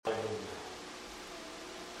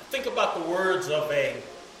think about the words of a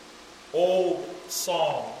old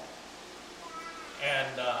song,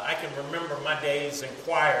 and I can remember my days in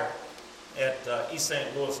choir at East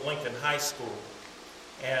St. Louis Lincoln High School,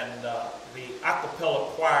 and the a cappella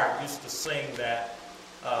choir used to sing that,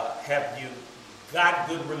 have you got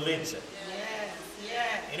good religion?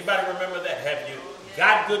 Yes. Anybody remember that? Have you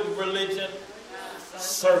got good religion?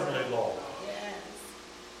 Certainly, Lord. Yes.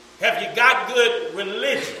 Have you got good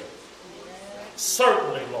religion?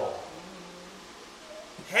 Certainly, Lord.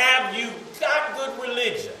 Have you got good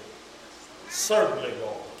religion? Certainly,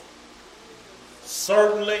 Lord.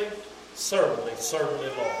 Certainly, certainly, certainly,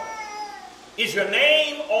 Lord. Is your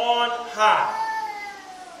name on high?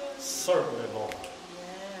 Certainly, Lord.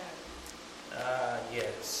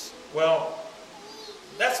 Yes. Well,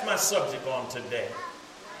 that's my subject on today.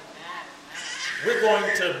 We're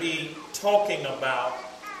going to be talking about,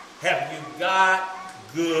 have you got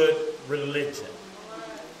good religion?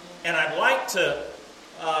 And I'd like to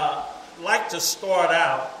start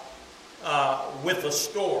out with a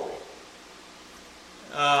story.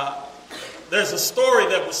 There's a story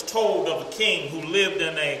that was told of a king who lived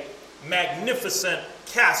in a magnificent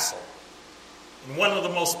castle in one of the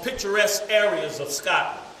most picturesque areas of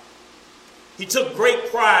Scotland. He took great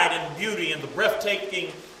pride and beauty in the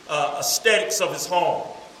breathtaking aesthetics of his home.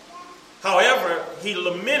 However, he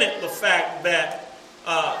lamented the fact that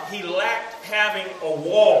he lacked having a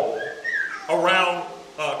wall around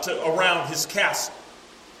his castle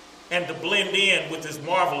and to blend in with his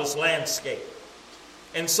marvelous landscape.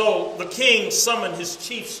 And so the king summoned his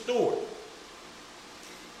chief steward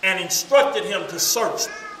and instructed him to search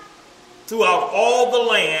throughout all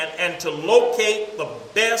the land and to locate the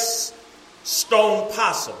best stone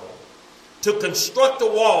possible to construct a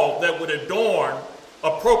wall that would adorn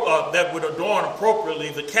appropriately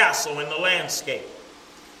the castle and the landscape.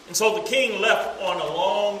 And so the king left on a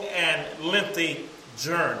long and lengthy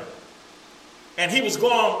journey. And he was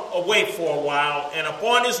gone away for a while, and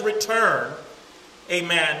upon his return,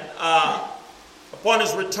 upon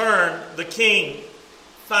his return, the king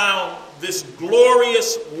found this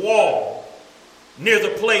glorious wall near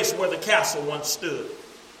the place where the castle once stood.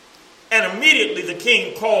 And immediately the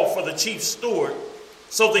king called for the chief steward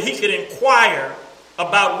so that he could inquire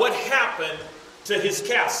about what happened to his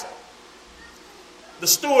castle. The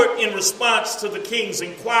steward, in response to the king's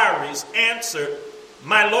inquiries, answered,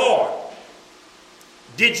 "My lord,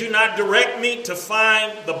 did you not direct me to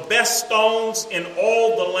find the best stones in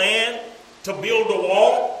all the land to build a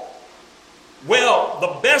wall? Well,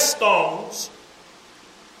 the best stones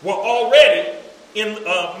were already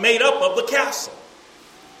made up of the castle.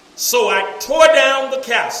 So I tore down the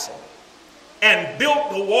castle and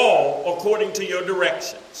built the wall according to your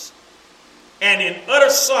directions." And in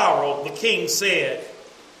utter sorrow, the king said,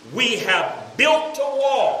 "We have built a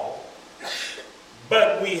wall,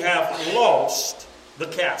 but we have lost the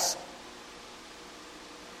castle."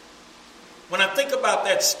 When I think about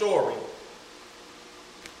that story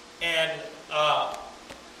and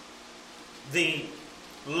the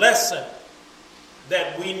lesson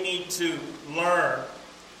that we need to learn,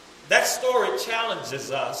 that story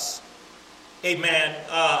challenges us, amen,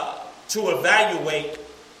 to evaluate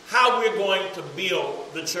how we're going to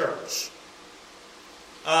build the church.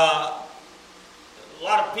 A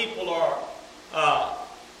lot of people are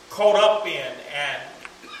caught up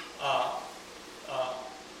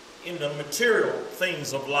in the material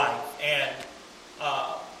things of life,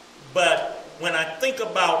 but when I think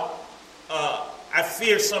about, I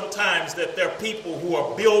fear sometimes that there are people who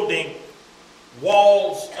are building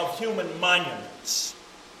walls of human monuments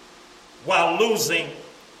while losing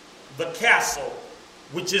the castle,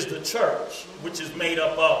 which is the church, which is made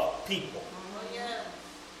up of people.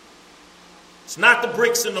 It's not the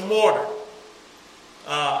bricks and the mortar.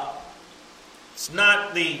 It's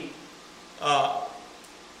not the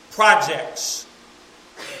projects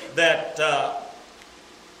that are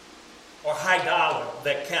high dollar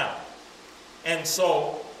that count. And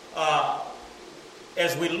so,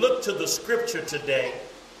 as we look to the scripture today,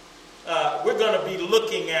 we're going to be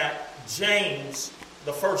looking at James,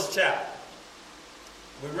 the first chapter.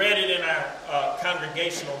 We read it in our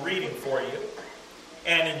congregational reading for you.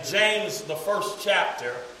 And in James, the first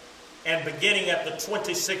chapter, and beginning at the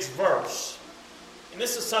 26th verse. And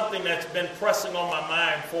this is something that's been pressing on my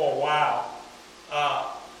mind for a while,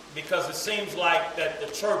 because it seems like that the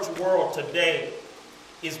church world today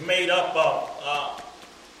is made up of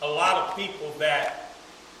a lot of people that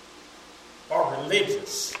are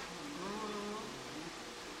religious,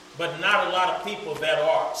 but not a lot of people that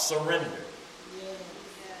are surrendered.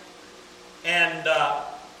 And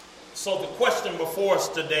so the question before us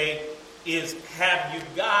today is, have you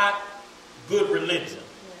got good religion?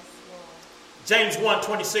 James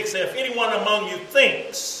 1:26 says, if anyone among you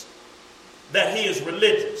thinks that he is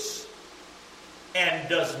religious and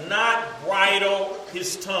does not bridle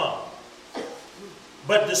his tongue,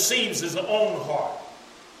 but deceives his own heart,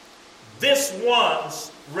 this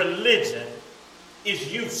one's religion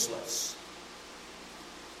is useless.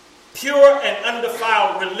 Pure and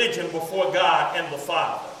undefiled religion before God and the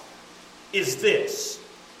Father is this: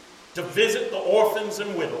 to visit the orphans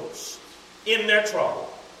and widows in their trouble,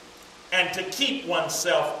 and to keep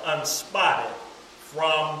oneself unspotted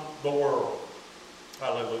from the world.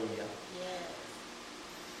 Hallelujah. Yes.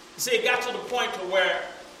 You see, it got to the point to where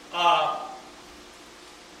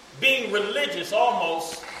being religious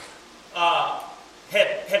almost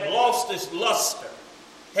had lost its luster,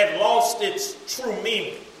 had lost its true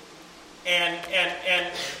meaning, and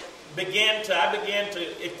I began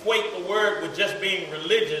to equate the word with just being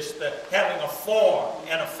religious, to having a form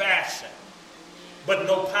and a fashion, but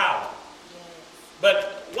no power.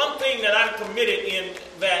 But one thing that I'm committed in,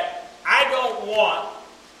 that I don't want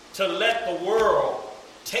to let the world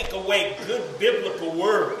take away good biblical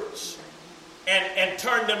words and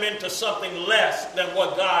turn them into something less than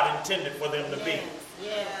what God intended for them to be.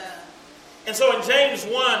 Yeah. And so in James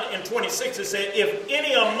 1:26 it said, if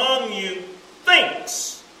any among you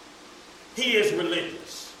thinks he is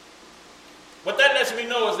religious. What that lets me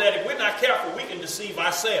know is that if we're not careful, we can deceive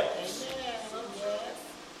ourselves.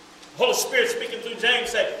 Holy Spirit speaking through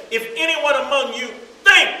James said, if anyone among you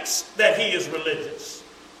thinks that he is religious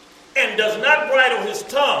and does not bridle his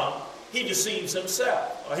tongue, he deceives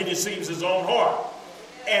himself, or he deceives his own heart.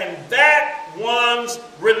 And that one's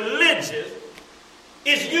religion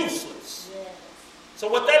is useless. So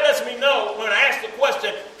what that lets me know, when I ask the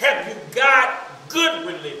question, have you got good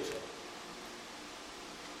religion?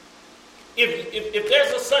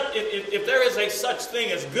 If there is a such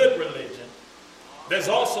thing as good religion, there's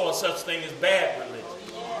also a such thing as bad religion.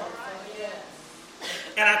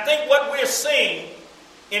 And I think what we're seeing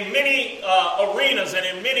in many arenas and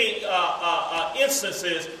in many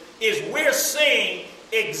instances is we're seeing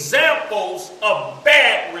examples of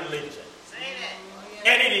bad religion.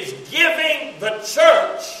 And it is giving the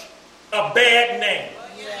church a bad name.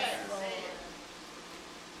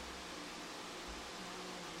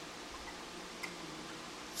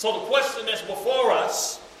 So the question that's before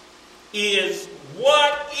us is,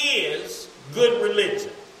 what is good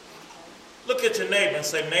religion? Look at your neighbor and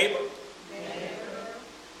say, neighbor,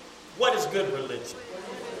 what is good religion?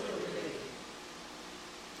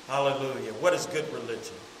 Hallelujah. What is good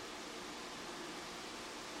religion?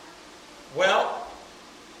 Well,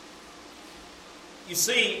 you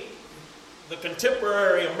see, the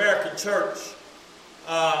contemporary American church,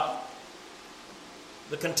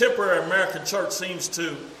 seems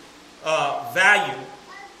to value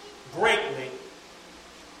greatly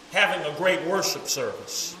having a great worship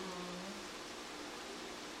service.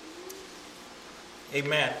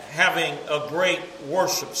 Amen. Having a great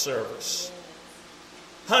worship service.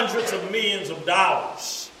 Hundreds of millions of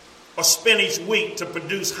dollars are spent each week to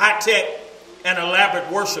produce high-tech and elaborate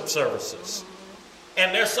worship services.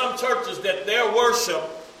 And there's some churches that their worship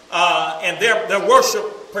and their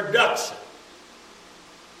worship production.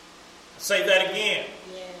 I'll say that again.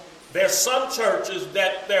 Yes. There's some churches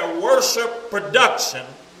that their worship production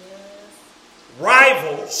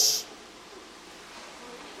rivals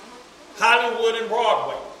Hollywood and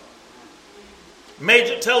Broadway,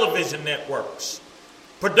 major television networks,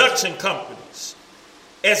 production companies,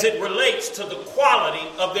 as it relates to the quality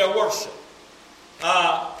of their worship.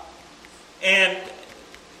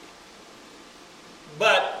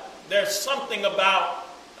 But there's something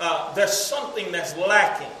that's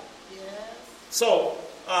lacking. Yes. So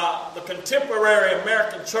the contemporary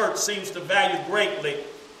American church seems to value greatly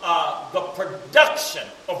the production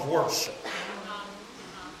of worship.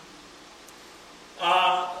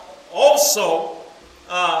 Also,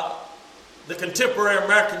 the contemporary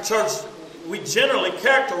American church, we generally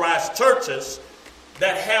characterize churches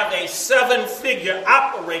that have a 7-figure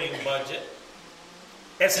operating budget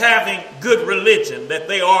as having good religion, that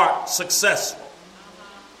they are successful.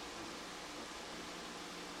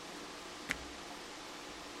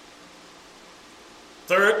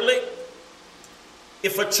 Thirdly,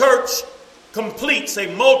 if a church completes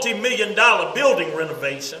a multi-million-dollar building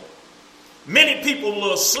renovation, many people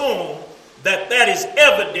will assume that that is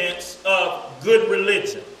evidence of good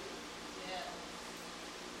religion.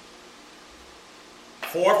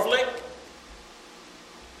 Fourthly,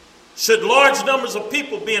 should large numbers of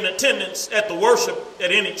people be in attendance at the worship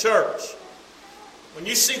at any church, when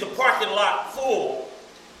you see the parking lot full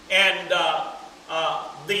and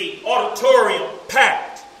the auditorium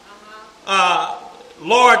packed,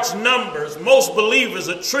 large numbers. Most believers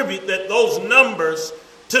attribute those numbers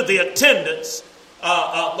to the attendance.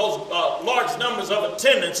 Those large numbers of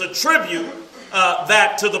attendance attribute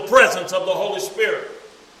that to the presence of the Holy Spirit.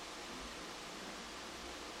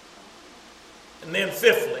 And then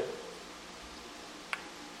fifthly,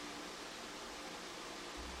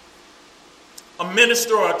 a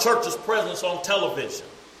minister or a church's presence on television,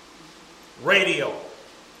 radio,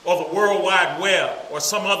 or the World Wide Web, or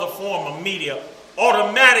some other form of media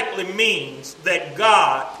automatically means that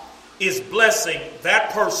God is blessing that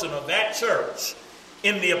person or that church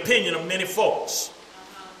in the opinion of many folks.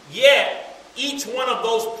 Yet, each one of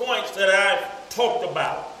those points that I've talked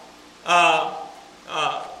about,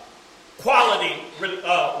 quality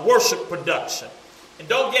worship production. And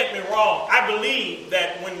don't get me wrong, I believe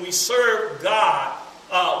that when we serve God,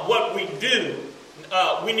 what we do,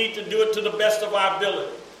 we need to do it to the best of our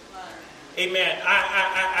ability. Amen.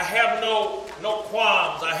 I have no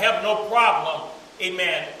qualms. I have no problem,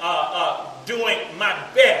 amen, doing my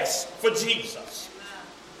best for Jesus.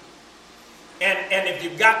 And if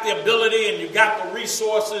you've got the ability and you've got the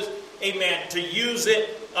resources, amen, to use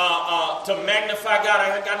it to magnify God,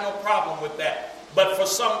 I got no problem with that. But for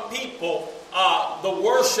some people, the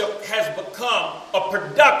worship has become a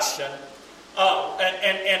production, and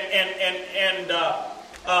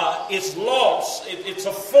it's lost. It's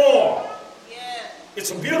a form.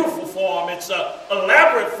 It's a beautiful form. It's an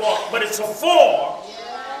elaborate form, but it's a form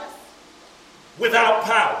without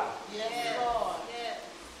power.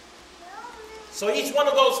 So each one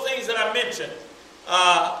of those things that I mentioned,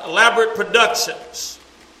 elaborate productions,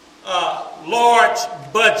 large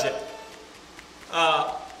budget,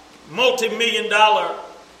 multi-million-dollar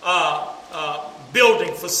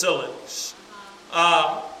building facilities,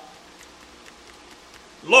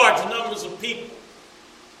 large numbers of people,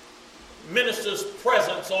 ministers'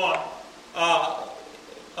 presence on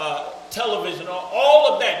television,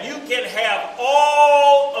 all of that. You can have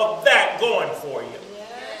all of that going for you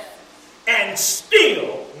and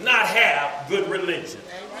still not have good religion.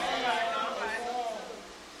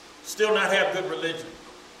 Still not have good religion.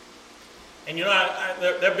 And you know,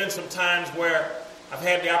 there have been some times where I've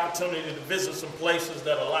had the opportunity to visit some places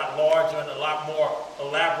that are a lot larger and a lot more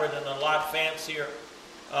elaborate and a lot fancier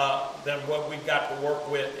than what we've got to work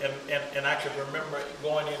with. And I can remember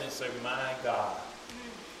going in and say, my God,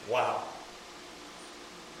 wow.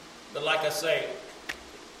 But like I say,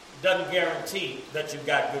 doesn't guarantee that you've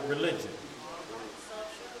got good religion.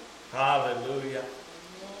 Hallelujah.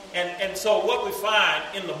 And so what we find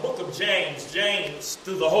in the book of James, James,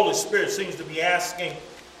 through the Holy Spirit, seems to be asking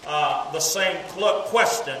the same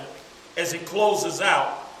question as he closes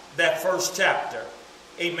out that first chapter.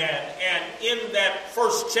 Amen. And in that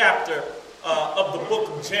first chapter of the book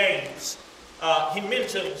of James, he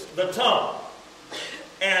mentions the tongue.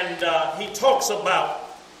 And he talks about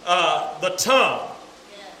the tongue.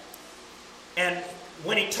 And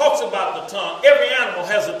when he talks about the tongue, every animal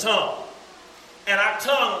has a tongue. And our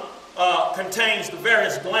tongue contains the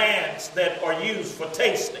various glands that are used for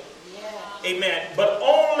tasting. Amen. But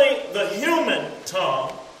only the human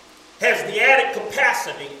tongue has the added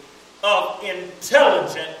capacity of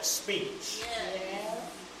intelligent speech.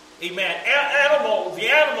 Amen. The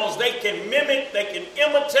animals, they can mimic, they can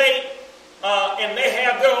imitate, and they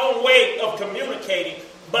have their own way of communicating.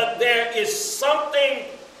 But there is something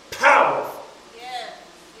powerful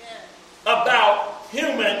about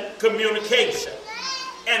human communication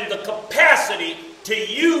and the capacity to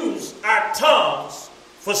use our tongues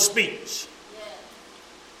for speech.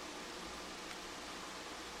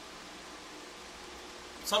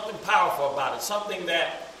 Something powerful about it, something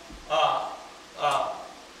that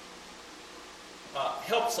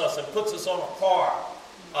helps us and puts us on a par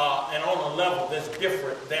and on a level that's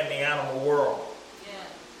different than the animal world.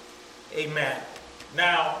 Amen.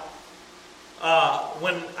 Now,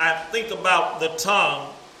 when I think about the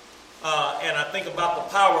tongue and I think about the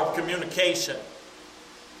power of communication,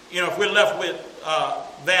 you know, if we're left with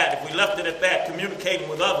if we left it at that, communicating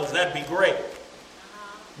with others, that'd be great.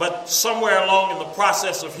 But somewhere along in the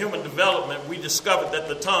process of human development, we discovered that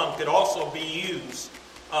the tongue could also be used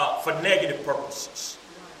for negative purposes.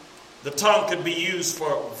 The tongue could be used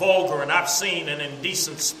for vulgar and obscene and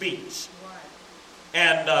indecent speech.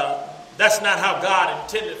 And that's not how God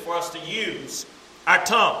intended for us to use our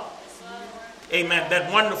tongue. Amen.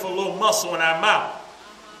 That wonderful little muscle in our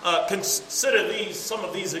mouth. Consider some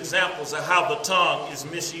of these examples of how the tongue is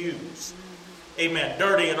misused. Amen.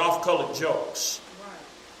 Dirty and off-colored jokes.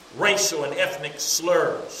 Racial and ethnic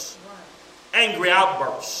slurs. Angry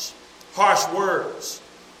outbursts. Harsh words.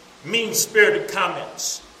 mean-spirited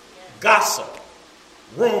comments, gossip,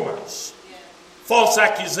 rumors, false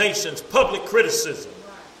accusations, public criticism,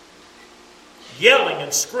 yelling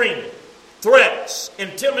and screaming, threats,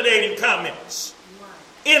 intimidating comments,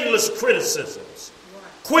 endless criticisms,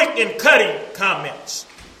 quick and cutting comments,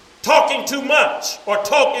 talking too much or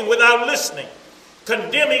talking without listening,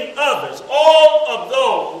 condemning others. All of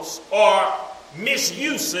those are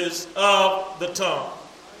misuses of the tongue.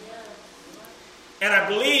 And I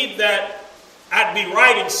believe that I'd be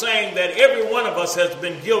right in saying that every one of us has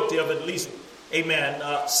been guilty of at least, amen,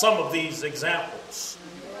 some of these examples.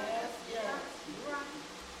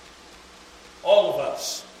 All of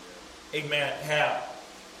us, amen, have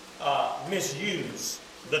misused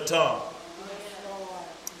the tongue.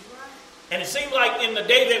 And it seems like in the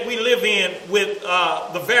day that we live in with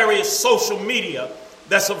the various social media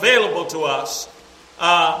that's available to us,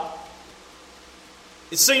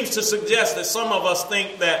 it seems to suggest that some of us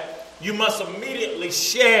think that you must immediately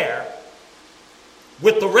share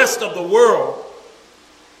with the rest of the world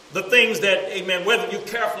the things that, amen, whether you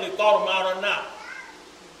carefully thought them out or not.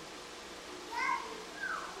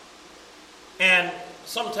 And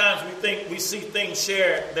sometimes we think we see things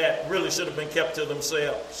shared that really should have been kept to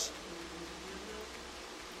themselves.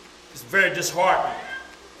 It's very disheartening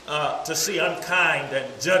to see unkind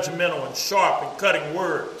and judgmental and sharp and cutting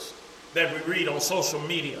words that we read on social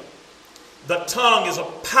media. The tongue is a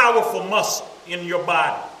powerful muscle in your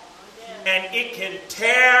body, and it can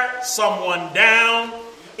tear someone down.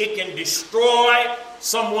 It can destroy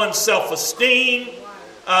someone's self-esteem.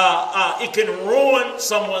 It can ruin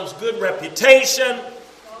someone's good reputation.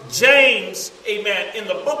 James, amen, in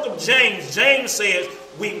the book of James, James says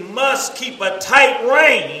we must keep a tight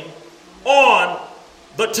rein on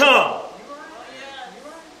the tongue.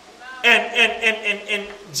 And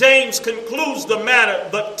James concludes the matter,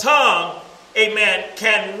 the tongue, amen,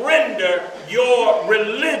 can render your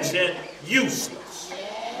religion useless.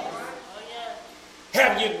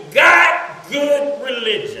 Have you got good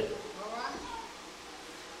religion?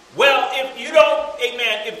 Well, if you don't,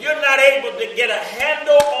 amen, if you're not able to get a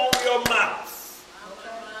handle on your mouth,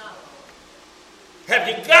 have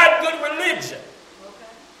you got good religion?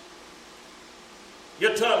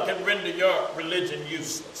 Your tongue can render your religion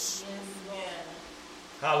useless.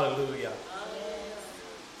 Hallelujah.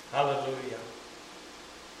 Hallelujah.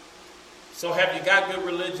 So have you got good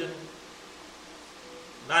religion?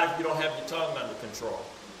 Not if you don't have your tongue under control.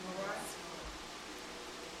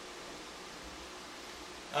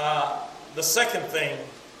 The second thing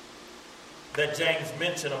that James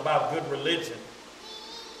mentioned about good religion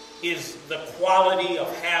is the quality of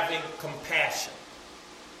having compassion.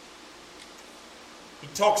 He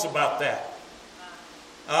talks about that.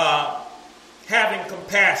 Having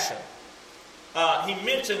compassion. He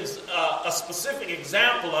mentions a specific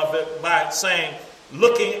example of it by saying,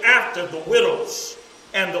 looking after the widows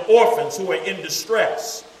and the orphans who are in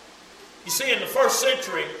distress. You see, in the first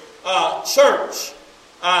century church,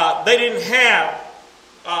 they didn't have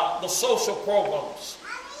the social programs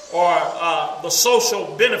or the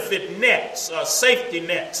social benefit nets, safety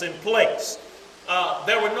nets in place.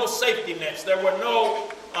 There were no safety nets. There were no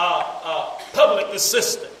public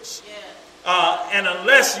assistance. And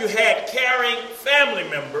unless you had caring family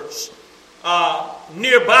members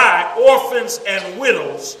nearby, orphans and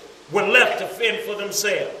widows were left to fend for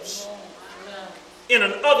themselves in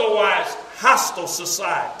an otherwise hostile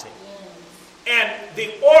society. And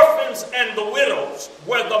the orphans and the widows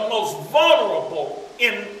were the most vulnerable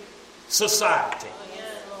in society.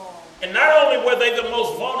 And not only were they the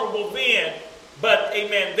most vulnerable then, but,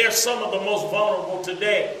 amen, they're some of the most vulnerable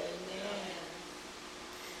today.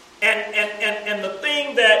 And the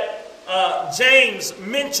thing that James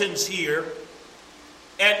mentions here,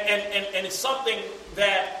 and it's something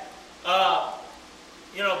that,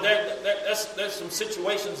 there's some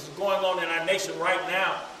situations going on in our nation right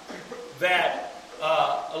now that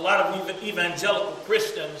a lot of evangelical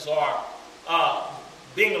Christians are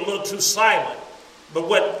being a little too silent. But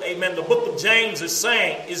what, amen, the book of James is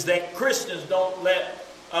saying is that Christians don't let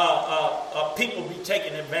people be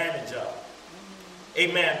taken advantage of.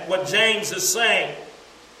 Amen. What James is saying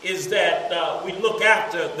is that we look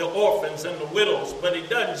after the orphans and the widows, but it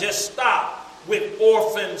doesn't just stop with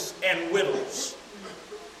orphans and widows.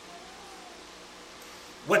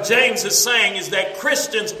 What James is saying is that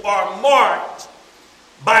Christians are marked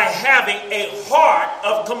by having a heart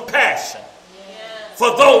of compassion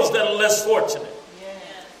for those that are less fortunate.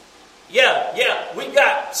 Yeah, we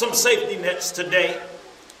got some safety nets today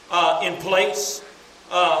in place.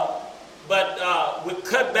 But with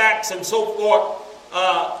cutbacks and so forth,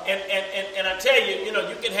 And I tell you,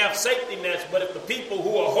 you can have safety nets, but if the people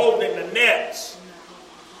who are holding the nets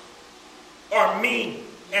are mean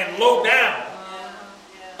and low down,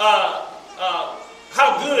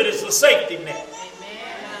 how good is the safety net?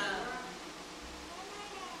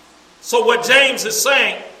 So what James is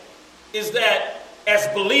saying is that as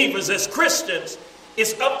believers, as Christians,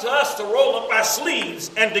 it's up to us to roll up our sleeves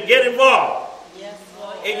and to get involved. Yes,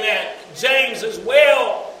 Lord. Amen. James is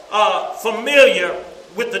well familiar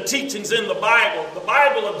with the teachings in the Bible. The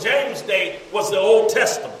Bible of James' day was the Old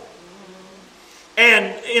Testament.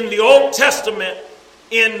 And in the Old Testament,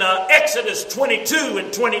 in Exodus 22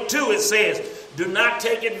 and 22, it says, do not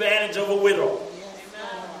take advantage of a widow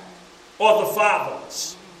or the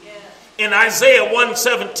fatherless. In Isaiah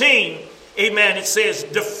 1:17, amen, it says,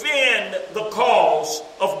 defend the cause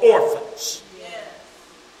of orphans.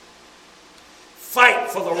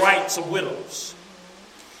 Fight for the rights of widows.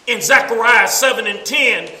 In Zechariah 7 and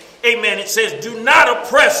 10, amen, it says, do not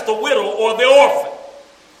oppress the widow or the orphan.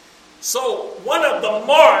 So one of the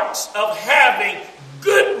marks of having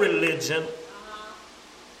good religion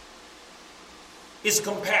is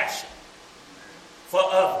compassion for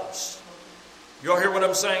others. You all hear what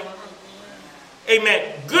I'm saying?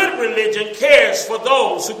 Amen. Good religion cares for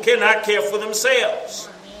those who cannot care for themselves.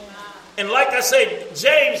 And like I said,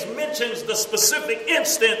 James mentions the specific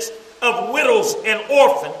instance of widows and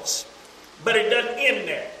orphans, but it doesn't end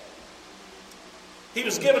there. He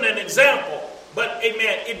was given an example, but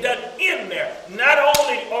amen, it doesn't end there. Not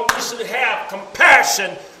only are we should have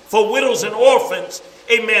compassion for widows and orphans,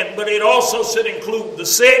 amen, but it also should include the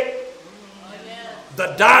sick,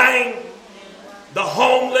 the dying, the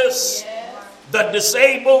homeless, the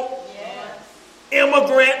disabled,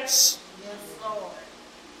 immigrants.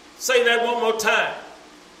 Say that one more time.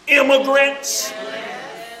 Immigrants.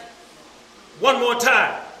 One more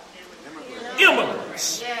time.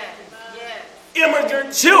 Immigrants.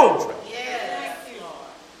 Immigrant children.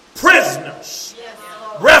 Prisoners.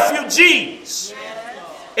 Refugees.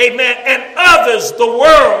 Amen. And others the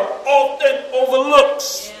world often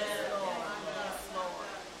overlooks.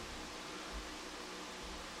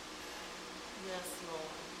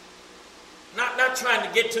 Not trying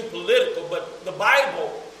to get too political, but the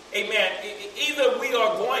Bible, amen, either we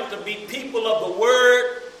are going to be people of the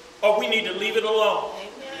word or we need to leave it alone.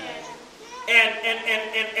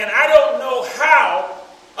 Amen. And I don't know how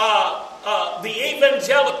the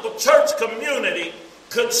evangelical church community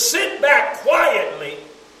could sit back quietly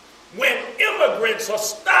when immigrants are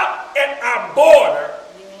stopped at our border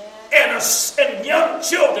and young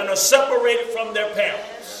children are separated from their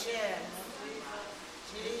parents.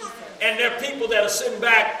 And there are people that are sitting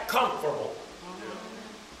back comfortable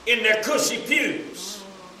in their cushy pews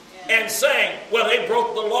and saying, well, they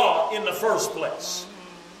broke the law in the first place.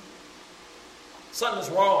 Something's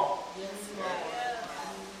wrong.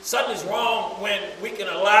 Something's wrong when we can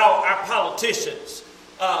allow our politicians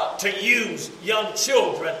to use young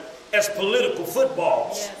children as political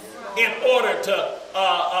footballs in order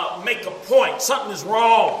to make a point. Something is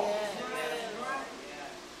wrong.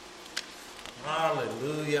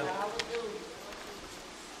 Hallelujah.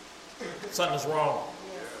 Something's wrong.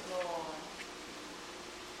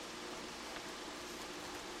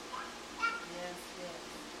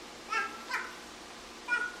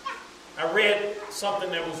 I read something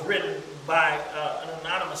that was written by an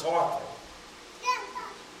anonymous author,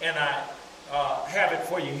 and I have it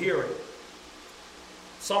for you here.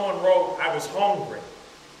 Someone wrote, I was hungry,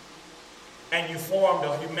 and you formed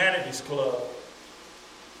a humanities club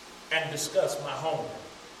and discussed my hunger.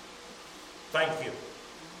 Thank you.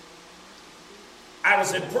 I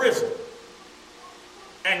was in prison,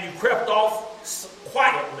 and you crept off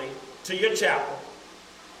quietly to your chapel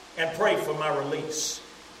and prayed for my release.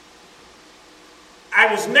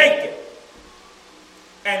 I was naked,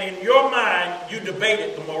 and in your mind, you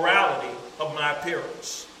debated the morality of my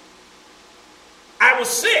appearance. I was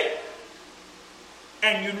sick,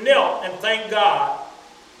 and you knelt and thanked God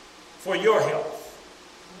for your health.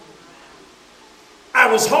 I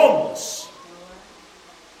was homeless,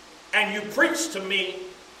 and you preached to me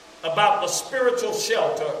about the spiritual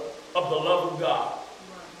shelter of the love of God.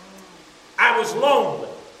 I was lonely,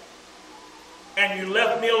 and you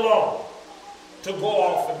left me alone to go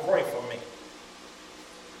off and pray for me.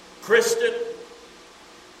 Christian,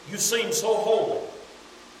 you seem so holy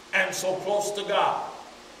and so close to God,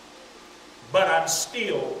 but I'm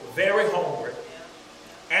still very hungry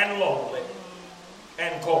and lonely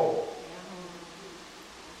and cold.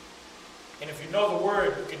 And if you know the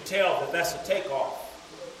word, you can tell that that's a takeoff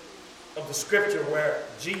of the scripture where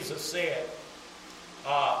Jesus said,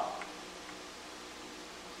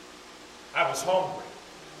 I was hungry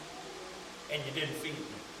and you didn't feed me.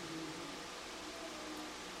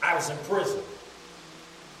 I was in prison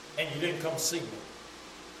and you didn't come see me.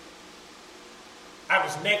 I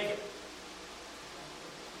was naked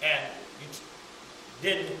and you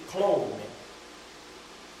didn't clothe me.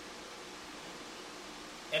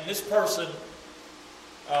 And this person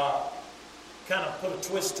kind of put a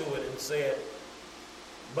twist to it and said,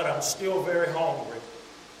 but I'm still very hungry,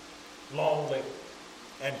 lonely,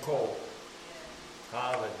 and cold.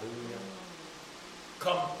 Hallelujah.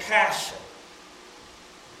 Compassion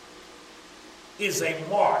is a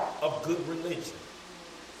mark of good religion.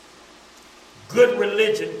 Good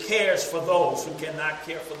religion cares for those who cannot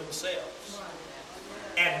care for themselves.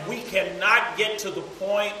 And we cannot get to the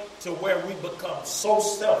point to where we become so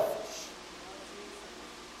selfish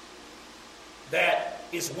that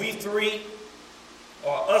it's we three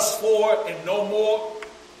or us four and no more.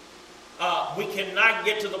 We cannot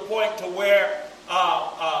get to the point to where,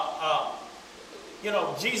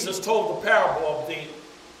 Jesus told the parable of the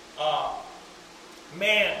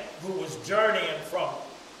man who was journeying from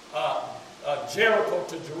Jericho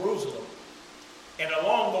to Jerusalem. And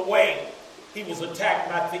along the way, he was attacked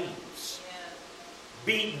by thieves,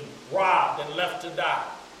 beaten, robbed, and left to die.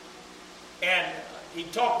 And he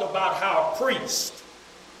talked about how a priest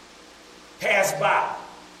passed by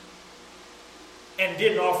and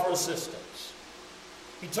didn't offer assistance.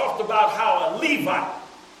 He talked about how a Levite,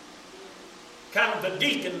 kind of the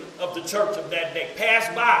deacon of the church of that day,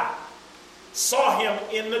 passed by, saw him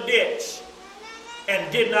in the ditch,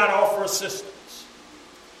 and did not offer assistance.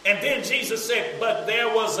 And then Jesus said, but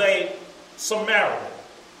there was a Samaritan,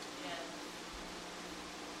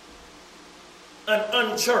 an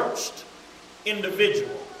unchurched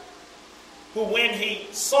individual, who when he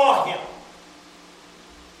saw him,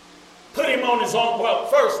 put him on his own, well,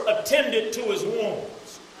 first attended to his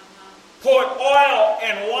wounds, poured oil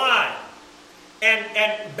and wine,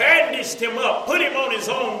 and bandaged him up, put him on his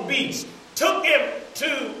own beast, took him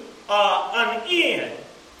to an inn,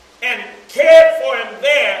 and cared for him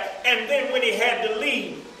there, and then when he had to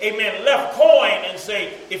leave, amen, left coin and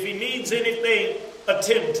say, if he needs anything,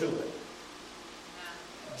 attend to it.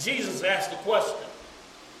 Jesus asked the question.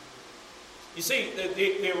 You see,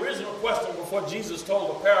 the original question before Jesus told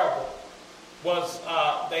the parable was,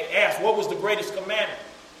 they asked, what was the greatest commandment?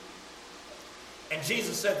 And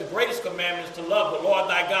Jesus said, the greatest commandment is to love the Lord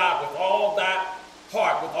thy God with all thy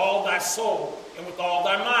heart, with all thy soul, and with all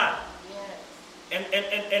thy mind. Yes.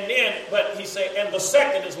 And then, but he said, and the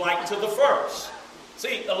second is like to the first.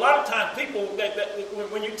 See, a lot of times people,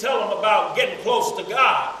 when you tell them about getting close to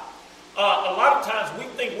God, a lot of times we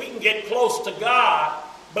think we can get close to God,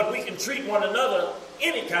 but we can treat one another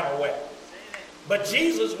any kind of way. But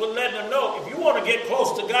Jesus was letting them know, if you want to get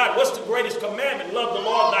close to God, what's the greatest commandment? Love the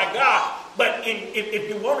Lord thy God. But if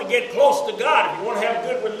you want to get close to God, if you want to have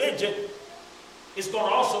good religion, it's going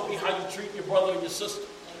to also be how you treat your brother or your sister.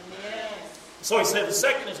 Amen. So he said the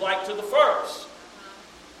second is like to the first.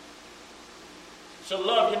 You shall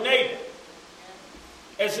love your neighbor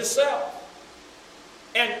as yourself.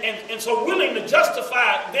 And so willing to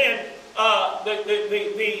justify then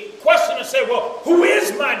the question and say, well, who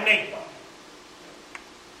is my neighbor?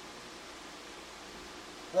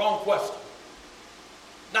 Wrong question.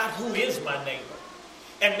 Not who is my neighbor.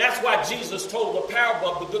 And that's why Jesus told the parable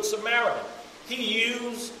of the Good Samaritan. He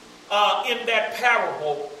used in that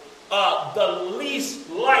parable the least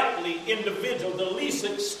likely individual, the least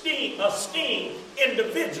esteemed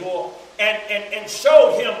individual, and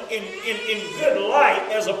showed him in good light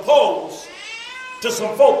as opposed to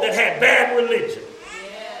some folk that had bad religion.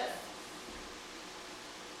 Yes.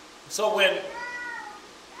 So when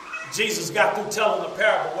Jesus got through telling the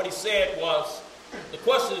parable, what he said was, the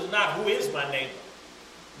question is not who is my neighbor.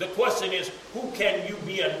 The question is, who can you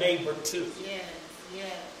be a neighbor to? Yes,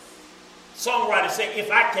 yes. Songwriters say,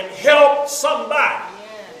 if I can help somebody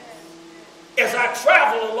as I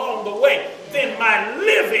travel along the way, then my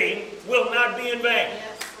living will not be in vain.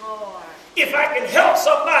 Yes, Lord. If I can help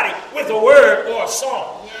somebody with a word or a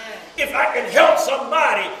song, if I can help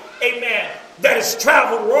somebody, amen, that has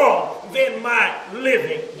traveled wrong, then my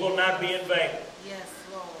living will not be in vain. Yes,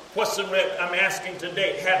 Lord. Question I'm asking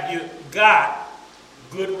today, have you got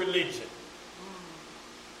good religion?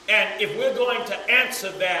 And if we're going to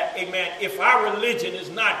answer that, amen, if our religion is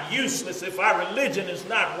not useless, if our religion is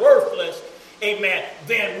not worthless, amen,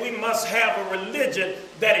 then we must have a religion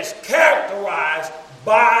that is characterized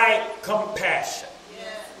by compassion.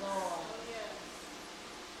 Yes, Lord.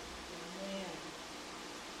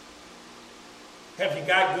 Yes. Have you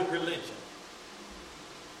got good religion?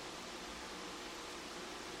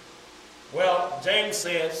 Well, James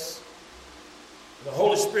says The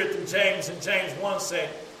Holy Spirit through James in James 1 said,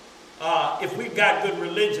 if we've got good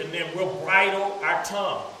religion, then we'll bridle our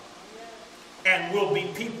tongue and we'll be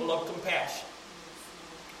people of compassion.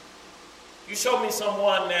 You show me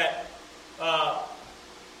someone that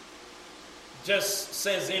just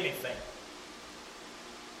says anything,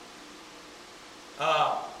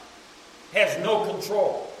 has no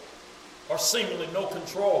control or seemingly no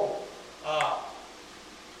control,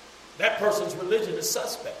 that person's religion is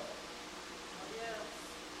suspect.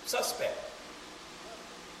 Suspect.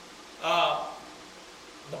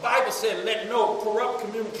 The Bible said, let no corrupt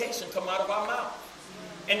communication come out of our mouth.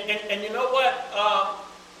 And you know what?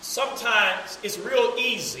 Sometimes it's real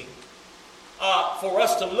easy for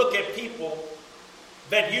us to look at people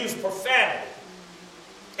that use profanity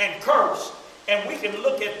and curse, and we can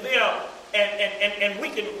look at them and we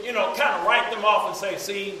can, kind of write them off and say,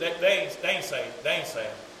 see, that they ain't saved. They ain't saved.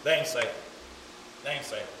 They ain't saved. They ain't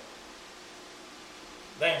saved.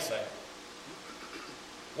 They ain't saved.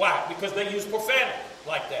 Why? Because they use profanity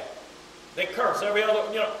like that. They curse every other,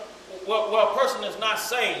 well, a person is not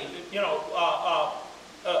saved,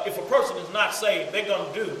 if a person is not saved, they're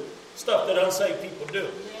going to do stuff that unsaved people do.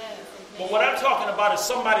 But what I'm talking about is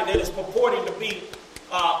somebody that is purporting to be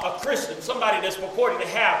a Christian, somebody that's purporting to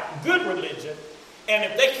have good religion, and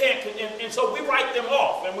if they can't, and so we write them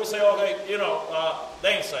off, and we say, okay, they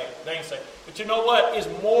ain't saved, they ain't saved. But you know what? It's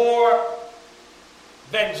more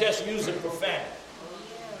than just using profanity.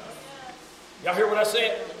 Y'all hear what I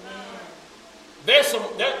said? There's some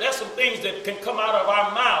things that can come out of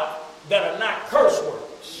our mouth that are not curse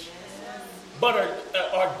words, but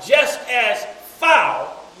are just as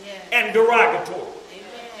foul and derogatory.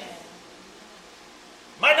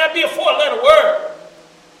 Might not be a 4-letter word,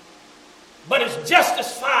 but it's just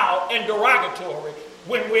as foul and derogatory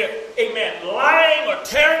when we're, lying or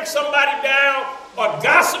tearing somebody down or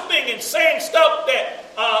gossiping and saying stuff that,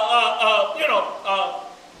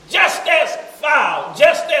 just as foul,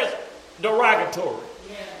 just as derogatory,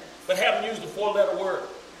 but haven't used a 4-letter word.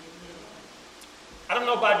 I don't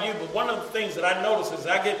know about you, but one of the things that I notice as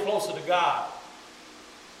I get closer to God,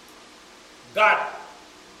 God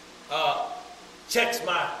checks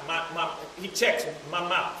He checks my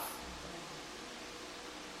mouth.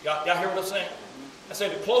 Y'all hear what I'm saying? I say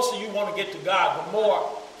the closer you want to get to God, the more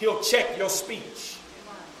He'll check your speech.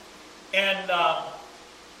 And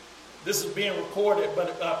this is being recorded,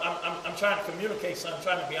 but I'm trying to communicate something. I'm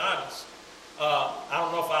trying to be honest. I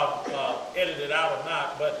don't know if I'll edit it out or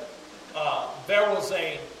not, but there was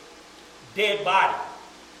a dead body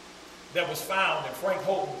that was found in Frank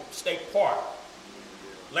Holton State Park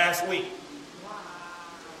last week.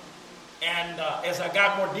 And as I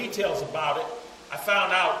got more details about it, I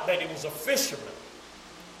found out that it was a fisherman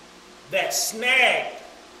that snagged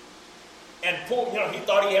and pulled, he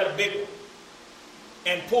thought he had a big one,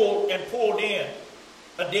 and pulled in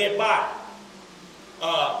a dead body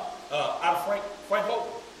out of Frank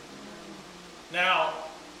Holton. Now,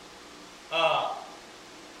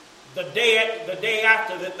 the day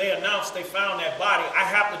after that they announced they found that body, I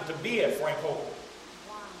happened to be at Frank Holton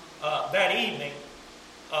that evening,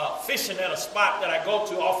 fishing at a spot that I go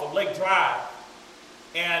to off of Lake Drive,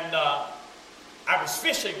 and I was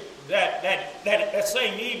fishing that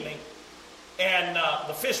same evening, and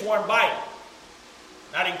the fish weren't biting.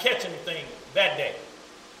 I didn't catch anything that day.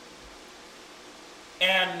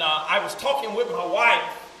 And I was talking with my wife,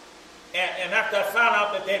 and after I found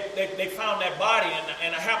out that they found that body,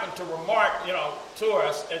 and I happened to remark, to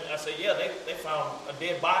her, and I said, yeah, they found a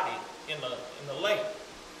dead body in the lake.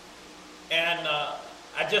 And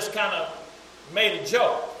I just kind of made a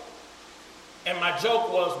joke. And my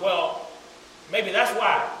joke was, well, maybe that's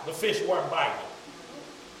why the fish weren't biting.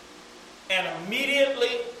 And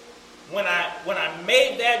immediately, when I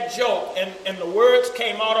made that joke and the words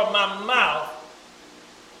came out of my mouth,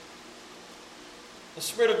 the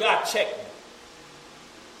Spirit of God checked me.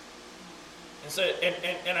 And said,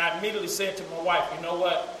 and I immediately said to my wife, you know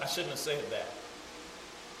what? I shouldn't have said that.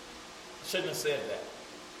 I shouldn't have said that.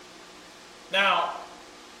 Now,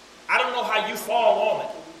 I don't know how you fall on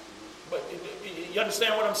it, but you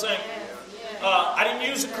understand what I'm saying? I didn't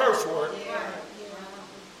use a curse word,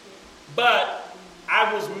 but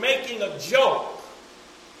I was making a joke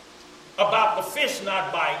about the fish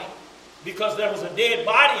not biting because there was a dead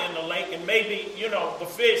body in the lake, and maybe, the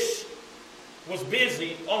fish was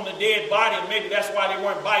busy on the dead body, and maybe that's why they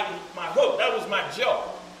weren't biting my hook. That was my joke.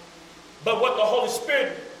 But what the Holy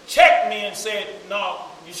Spirit checked me and said, no,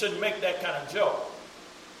 you shouldn't make that kind of joke.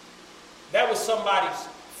 That was somebody's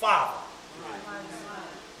father.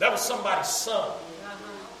 That was somebody's son.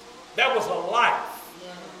 That was a life.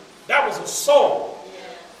 That was a soul.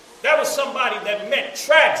 That was somebody that meant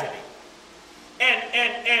tragedy.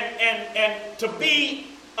 And to be,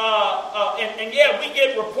 and yeah, we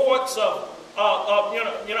get reports of, I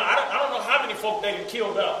don't know how many folk they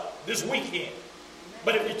killed up this weekend.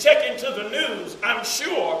 But if you check into the news, I'm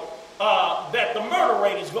sure that the murder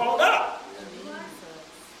rate has gone up.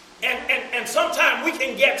 And sometimes we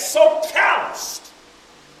can get so calloused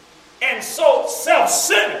and so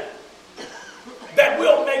self-centered that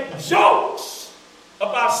we'll make jokes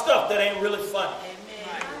about stuff that ain't really funny.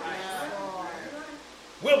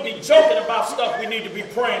 We'll be joking about stuff we need to be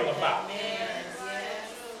praying about.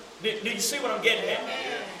 Do you see what I'm getting at?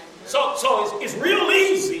 So it's real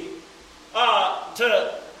easy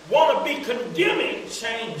to want to be condemning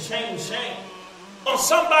shame on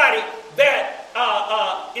somebody that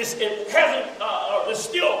is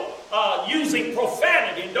still using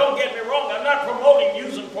profanity. And don't get me wrong, I'm not promoting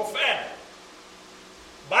using profanity.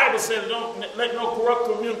 The Bible says don't let no corrupt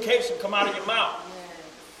communication come out of your mouth.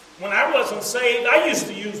 When I wasn't saved, I used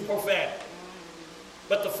to use profanity.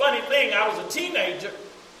 But the funny thing, I was a teenager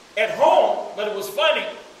at home, but it was funny.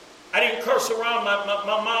 I didn't curse around my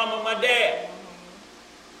mom or my dad.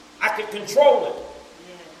 I could control it.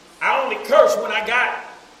 I only cursed when I got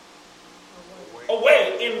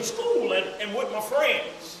away in school and with my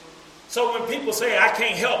friends. So when people say, I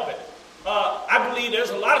can't help it, I believe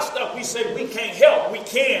there's a lot of stuff we say we can't help. We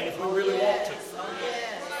can if we really want to.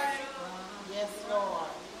 Yes, Lord.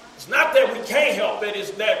 It's not that we can't help it,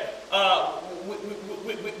 it's that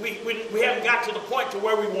we haven't got to the point to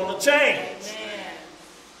where we want to change. Amen.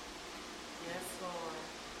 Yes,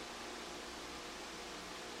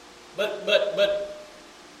 Lord. But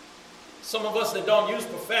some of us that don't use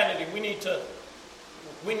profanity, we need to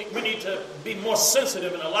be more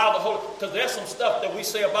sensitive and allow the Holy, because there's some stuff that we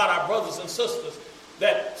say about our brothers and sisters,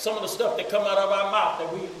 that some of the stuff that come out of our mouth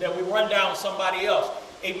that we run down somebody else.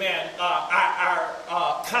 Amen.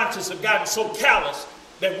 Our conscience have gotten so callous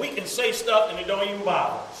that we can say stuff and it don't even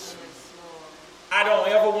bother us. I don't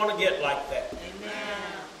ever want to get like that. Amen.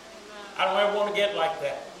 I don't ever want to get like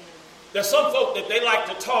that. There's some folk that they like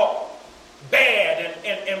to talk bad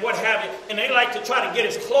and what have you, and they like to try to get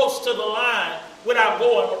as close to the line without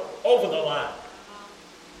going over the line.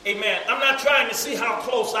 Amen. I'm not trying to see how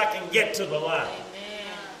close I can get to the line.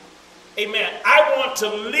 Amen. Amen. I want to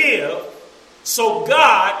live so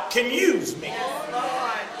God can use me. Yes, Lord.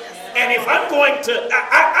 Yes, And if I'm going to,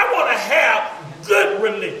 I want to have good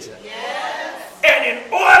religion. yes. And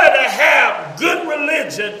in order to have good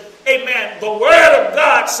religion, amen, the Word of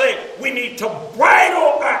God says we need to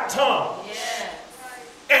bridle our tongue. Yes.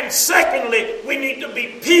 And secondly, we need to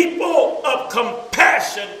be people of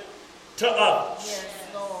compassion to others. Yes,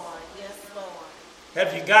 Lord. Yes, Lord.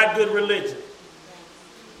 Have you got good religion?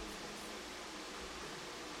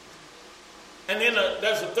 And then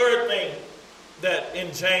there's a third thing that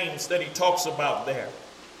in James that he talks about there.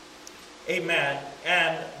 Amen.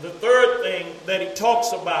 And the third thing that he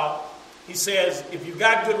talks about, he says, if you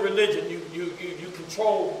got good religion, you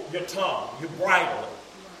control your tongue, you bridle it.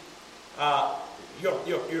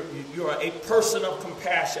 You're a person of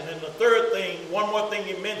compassion. And the third thing, one more thing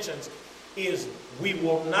he mentions, is we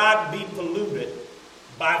will not be polluted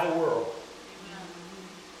by the world.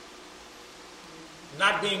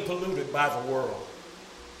 Not being polluted by the world.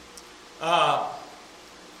 I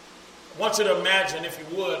want you to imagine, if you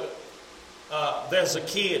would, there's a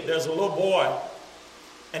kid, there's a little boy,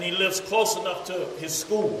 and he lives close enough to his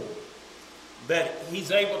school that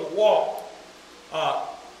he's able to walk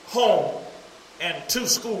home and to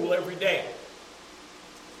school every day.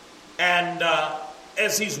 And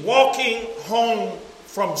as he's walking home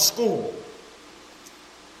from school,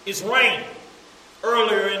 it's raining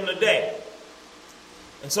earlier in the day.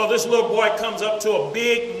 And so this little boy comes up to a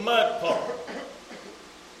big mud puddle.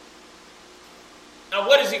 Now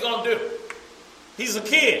what is he going to do? He's a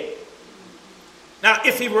kid. Now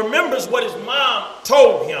if he remembers what his mom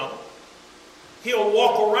told him, he'll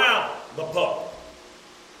walk around the puddle.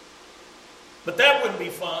 But that wouldn't be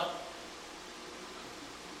fun.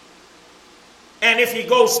 And if he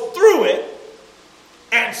goes through it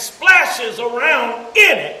and splashes around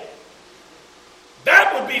in it,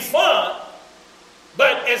 that would be fun.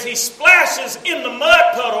 But as he splashes in the mud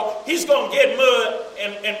puddle, he's going to get mud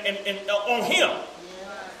and on him.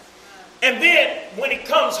 And then when he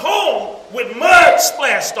comes home with mud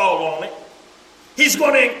splashed all on it, he's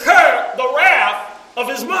going to incur the wrath of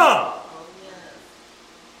his mom.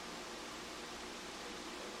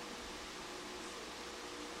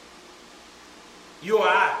 You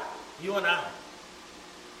and I,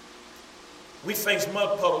 we face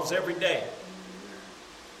mud puddles every day.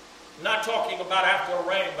 I'm not talking about after a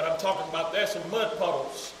rain, but I'm talking about there's some mud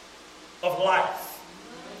puddles of life.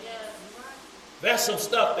 There's some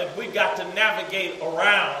stuff that we got to navigate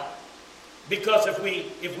around, because if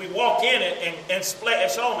we walk in it and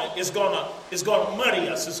splash on it, it's gonna muddy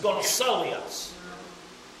us, it's gonna sully us.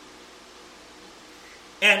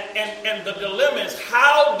 And the dilemma is,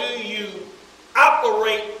 how do you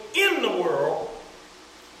operate in the world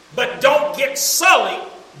but don't get sullied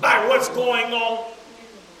by what's going on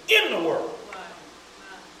in the world?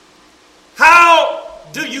 How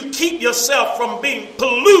do you keep yourself from being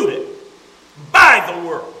polluted by the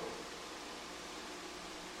world?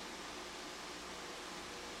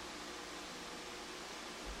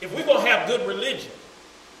 If we're going to have good religion,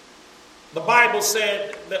 the Bible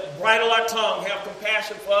said that bridle our tongue, have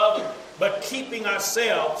compassion for others, but keeping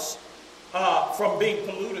ourselves from being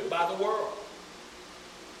polluted by the world.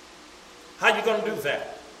 How are you going to do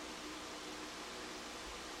that?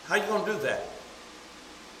 How are you going to do that?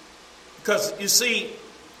 Because you see,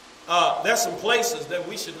 there's some places that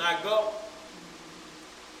we should not go.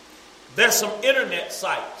 There's some internet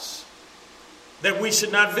sites that we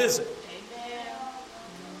should not visit.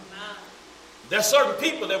 There's certain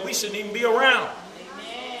people that we shouldn't even be around.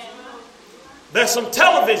 There's some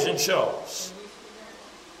television shows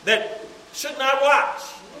that should not watch.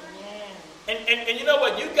 And you know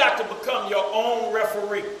what? You got to become your own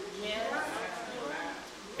referee.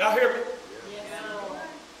 Y'all hear me?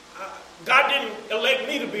 God didn't elect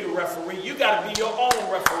me to be the referee. You got to be your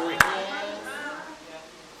own referee.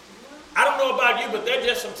 I don't know about you, but there's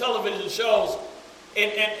just some television shows,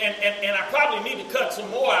 and I probably need to cut some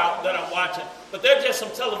more out that I'm watching, but there's just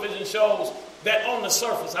some television shows that on the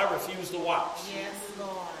surface I refuse to watch. Yes,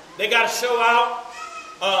 Lord. They got a show out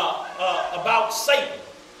about Satan.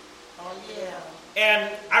 Oh, yeah.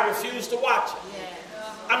 And I refuse to watch it.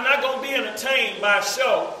 Yeah. I'm not going to be entertained by a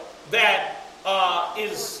show that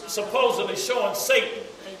is supposedly showing Satan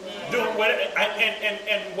doing whatever,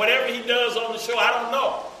 and whatever he does on the show, I don't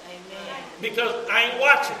know. Amen. Because I ain't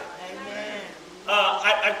watching it. Amen.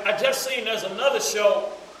 I just seen there's another show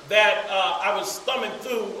that I was thumbing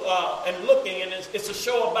through and looking, and it's a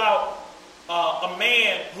show about a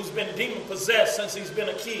man who's been demon possessed since he's been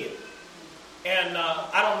a kid. And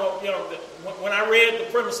I don't know, when I read the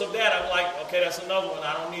premise of that, I'm like, okay, that's another one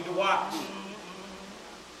I don't need to watch.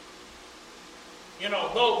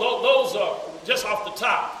 Those are just off the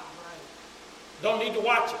top. Don't need to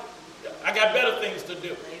watch it. I got better things to do.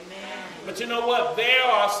 Amen. But you know what? There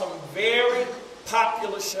are some very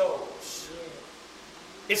popular shows.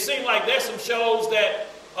 It seems like there's some shows that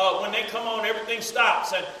when they come on, everything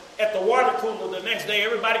stops. And at the water cooler the next day,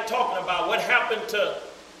 everybody talking about what happened to...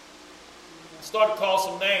 I started to call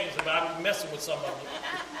some names, but I'd be messing with some of you.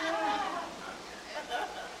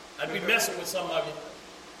 I'd be messing with some of you.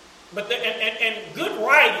 But and good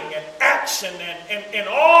writing and action and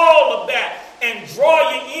all of that, and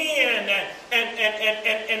draw you in,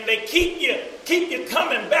 and they keep you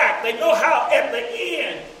coming back. They know how at the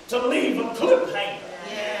end to leave a cliffhanger.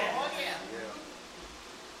 Yeah.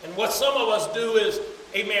 And what some of us do is,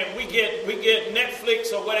 amen, we get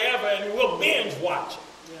Netflix or whatever, and we'll binge watch it.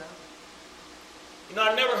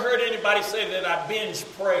 I never heard anybody say that I binge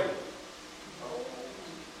prayed.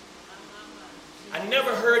 I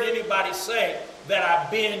never heard anybody say that I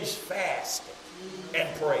binge fasted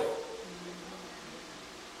and prayed.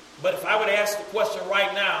 But if I would ask the question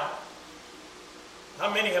right now, how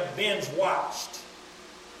many have binge watched?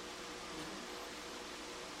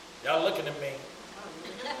 Y'all looking at me.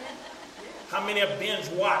 How many have binge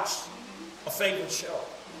watched a favorite show?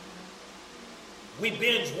 We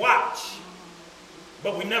binge watch,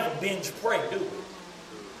 but we never binge pray, do we?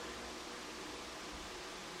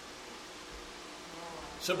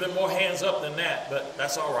 Should have been more hands up than that, but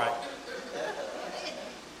that's all right.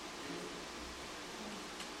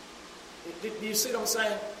 Do you see what I'm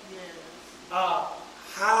saying?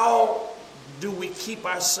 How do we keep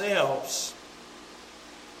ourselves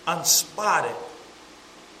unspotted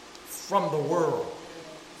from the world,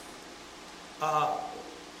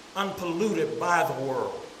 unpolluted by the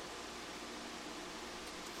world?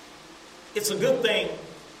 It's a good thing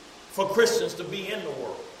for Christians to be in the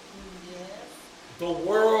world. The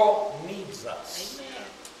world needs us. Amen.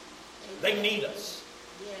 They need us.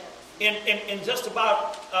 Yes. In just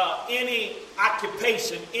about any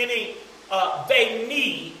occupation, they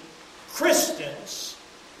need Christians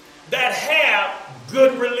that have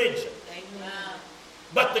good religion. Amen.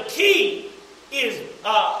 But the key is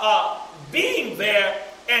being there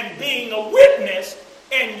and being a witness,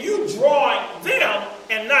 and you drawing them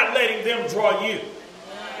and not letting them draw you.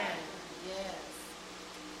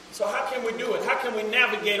 So how can we do it? How can we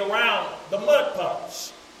navigate around the mud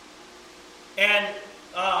puddles? And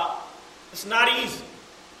It's not easy.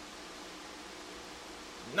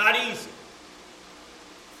 Not easy.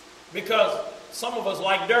 Because some of us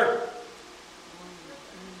like dirt.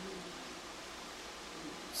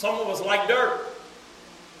 Some of us like dirt.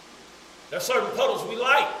 There are certain puddles we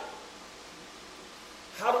like.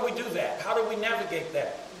 How do we do that? How do we navigate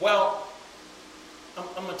that? Well,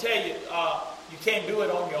 I'm going to tell you, you can't do it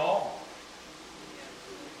on your own.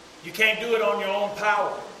 You can't do it on your own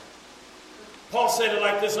power. Paul said it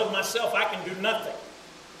like this: of myself, I can do nothing.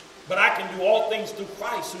 But I can do all things through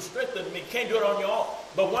Christ who strengthens me. You can't do it on your own.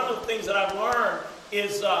 But one of the things that I've learned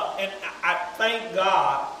is, and I thank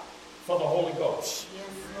God for the Holy Ghost,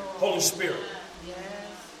 Holy Spirit.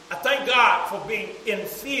 I thank God for being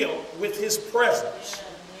infilled with His presence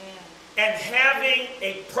and having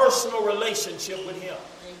a personal relationship with Him.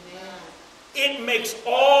 It makes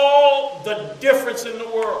all the difference in the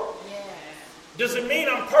world. Does it mean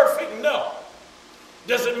I'm perfect? No.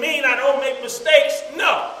 Does it mean I don't make mistakes?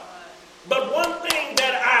 No. But one thing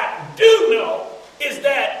that I do know is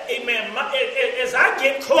that, amen, as I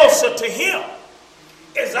get closer to Him,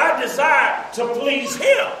 as I desire to please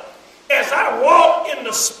Him, as I walk in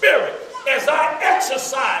the Spirit, as I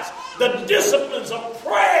exercise the disciplines of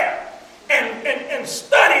prayer and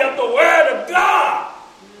study of the Word of God,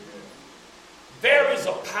 there is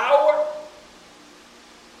a power.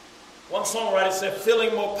 One songwriter said,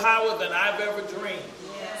 feeling more power than I've ever dreamed.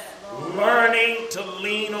 Learning to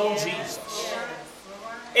lean on Jesus.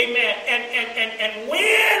 Amen. And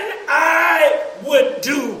when I would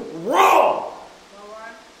do wrong,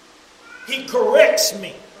 He corrects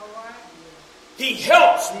me. He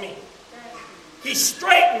helps me. He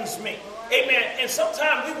straightens me. Amen. And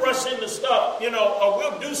sometimes we rush into stuff, or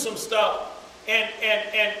we'll do some stuff and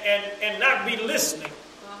not be listening.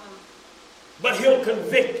 But He'll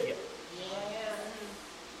convict you.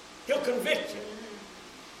 He'll convict you.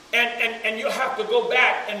 And you'll have to go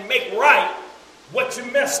back and make right what you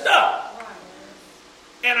messed up.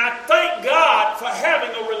 And I thank God for having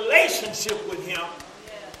a relationship with Him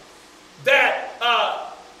that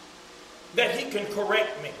He can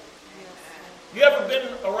correct me. You ever been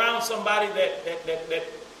around somebody that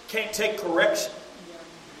can't take correction?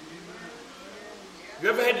 You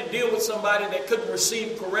ever had to deal with somebody that couldn't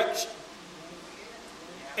receive correction?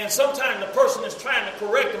 And sometimes the person is trying to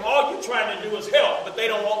correct them. All you're trying to do is help, but they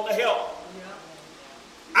don't want the help.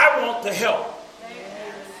 I want the help.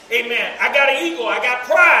 Amen. I got an ego, I got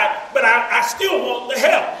pride, but I still want the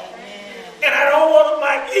help. And I don't want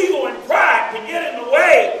my ego and pride to get in the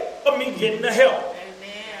way of me getting the help.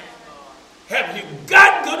 Have you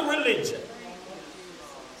got good religion?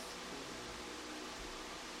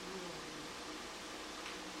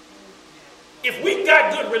 If we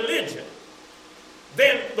got good religion,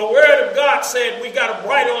 then the Word of God said we got to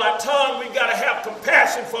bridle our tongue, we got to have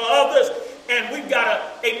compassion for others, and we've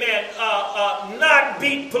got to, amen, not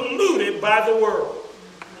be polluted by the world.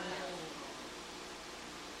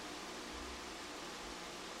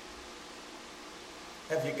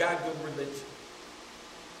 Have you got good religion?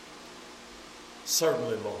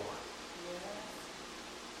 Certainly, Lord.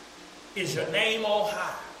 Is your name on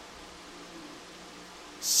high?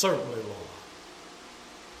 Certainly, Lord.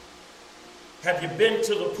 Have you been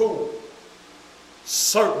to the pool?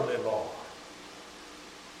 Certainly, Lord.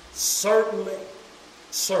 Certainly,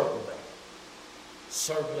 certainly,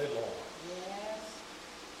 certainly, Lord. Yes.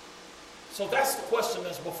 So that's the question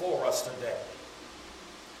that's before us today.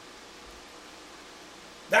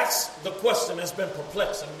 That's the question that's been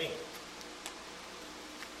perplexing me.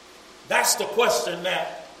 That's the question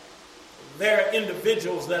that there are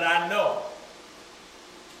individuals that I know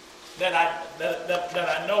that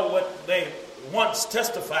I know what they once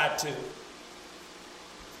testified to,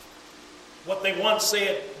 what they once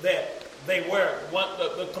said that they were,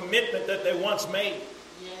 the commitment that they once made.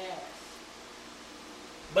 Yes.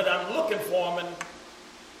 But I'm looking for them and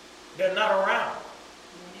they're not around.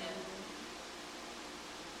 Mm-hmm.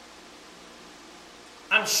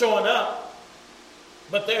 I'm showing up,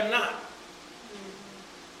 but they're not.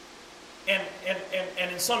 And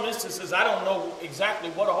in some instances, I don't know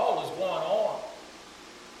exactly what all is going on.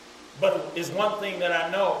 But is one thing that I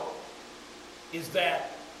know is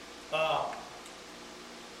that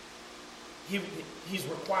he's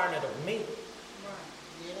requiring it of me. Right.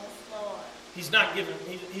 Yes, Lord. He's not giving.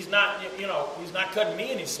 He's not. He's not cutting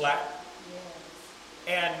me any slack.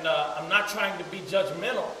 Yes. And I'm not trying to be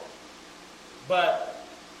judgmental, but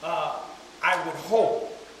I would hope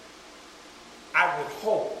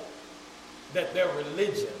that their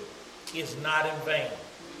religion is not in vain.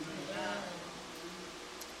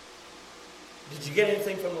 Did you get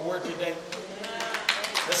anything from the word today?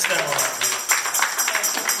 Let's stand on.